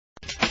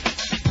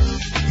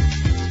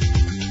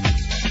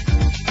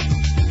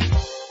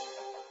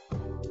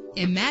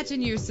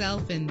Imagine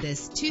yourself in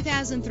this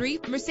 2003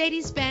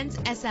 Mercedes-Benz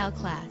SL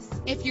Class.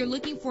 If you're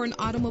looking for an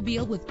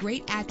automobile with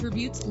great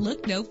attributes,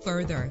 look no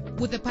further.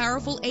 With a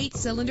powerful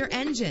 8-cylinder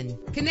engine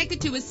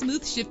connected to a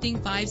smooth shifting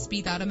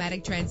 5-speed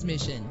automatic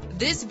transmission,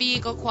 this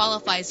vehicle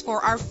qualifies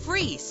for our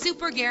free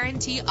Super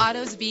Guarantee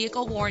Autos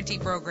Vehicle Warranty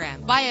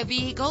Program. Buy a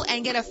vehicle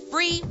and get a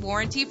free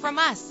warranty from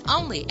us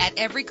only at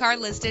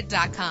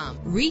everycarlisted.com.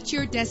 Reach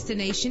your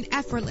destination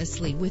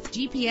effortlessly with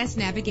GPS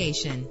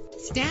navigation.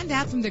 Stand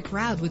out from the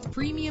crowd with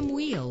premium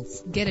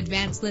wheels. Get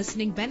advanced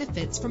listening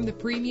benefits from the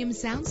premium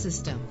sound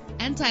system.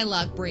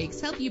 Anti-lock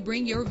brakes help you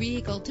bring your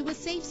vehicle to a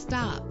safe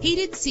stop.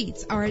 Heated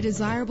seats are a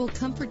desirable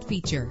comfort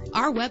feature.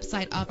 Our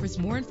website offers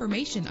more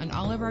information on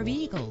all of our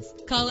vehicles.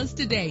 Call us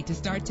today to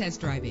start test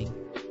driving.